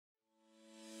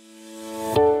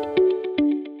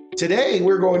Today,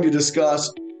 we're going to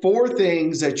discuss 4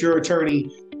 things that your attorney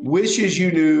wishes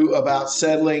you knew about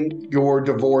settling your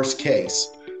divorce case.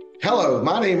 Hello,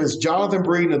 my name is Jonathan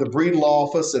Breeden of the Breeden Law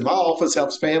Office, and my office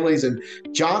helps families in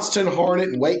Johnston, Harnett,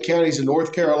 and Wake counties in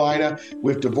North Carolina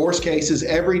with divorce cases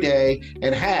every day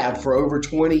and have for over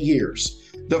 20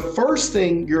 years. The first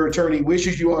thing your attorney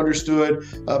wishes you understood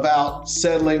about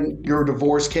settling your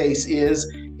divorce case is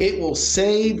it will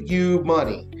save you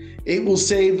money. It will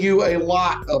save you a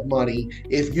lot of money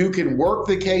if you can work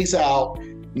the case out,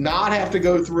 not have to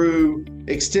go through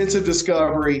extensive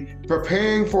discovery,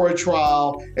 preparing for a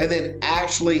trial, and then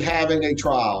actually having a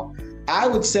trial. I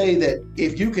would say that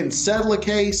if you can settle a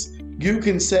case, you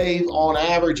can save on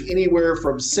average anywhere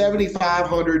from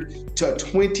 $7,500 to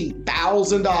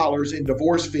 $20,000 in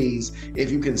divorce fees if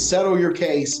you can settle your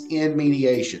case in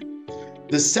mediation.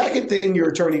 The second thing your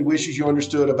attorney wishes you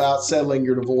understood about settling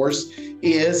your divorce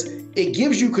is it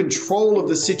gives you control of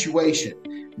the situation.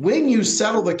 When you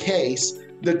settle the case,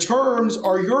 the terms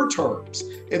are your terms,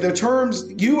 and the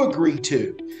terms you agree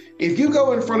to. If you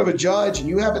go in front of a judge and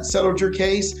you haven't settled your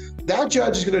case, that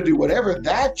judge is going to do whatever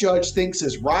that judge thinks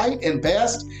is right and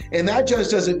best, and that judge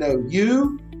doesn't know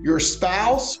you, your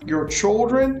spouse, your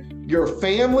children, your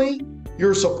family,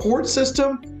 your support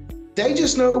system. They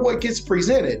just know what gets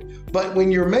presented. But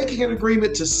when you're making an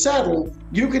agreement to settle,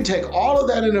 you can take all of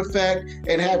that in effect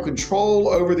and have control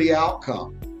over the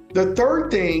outcome. The third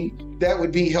thing that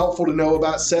would be helpful to know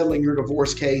about settling your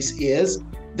divorce case is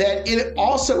that it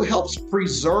also helps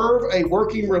preserve a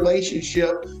working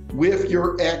relationship with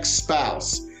your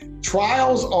ex-spouse.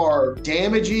 Trials are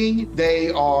damaging.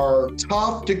 They are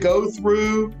tough to go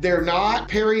through. They're not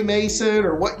Perry Mason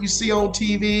or what you see on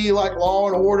TV like Law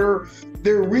and Order.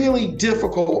 They're really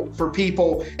difficult for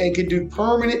people and can do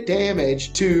permanent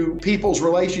damage to people's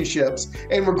relationships.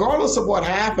 And regardless of what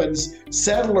happens,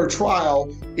 settle or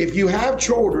trial, if you have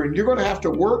children, you're going to have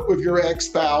to work with your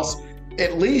ex-spouse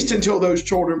at least until those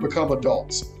children become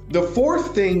adults. The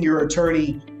fourth thing your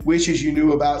attorney wishes you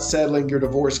knew about settling your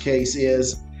divorce case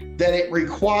is that it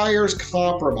requires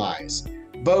compromise.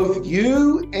 Both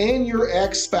you and your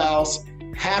ex-spouse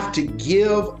have to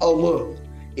give a little.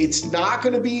 It's not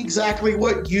going to be exactly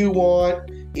what you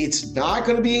want. It's not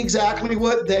going to be exactly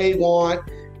what they want.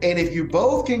 And if you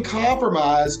both can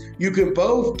compromise, you can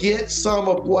both get some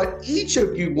of what each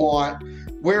of you want,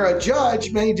 where a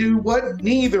judge may do what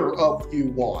neither of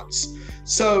you wants.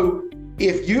 So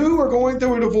if you are going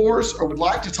through a divorce or would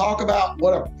like to talk about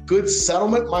what a good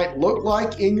settlement might look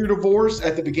like in your divorce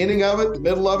at the beginning of it, the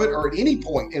middle of it, or at any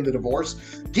point in the divorce,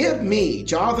 give me,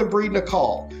 Jonathan Breeden, a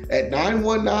call at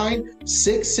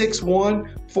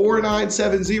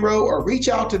 919-661-4970 or reach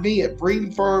out to me at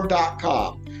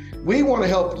breedenfirm.com. We want to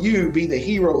help you be the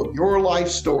hero of your life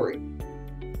story.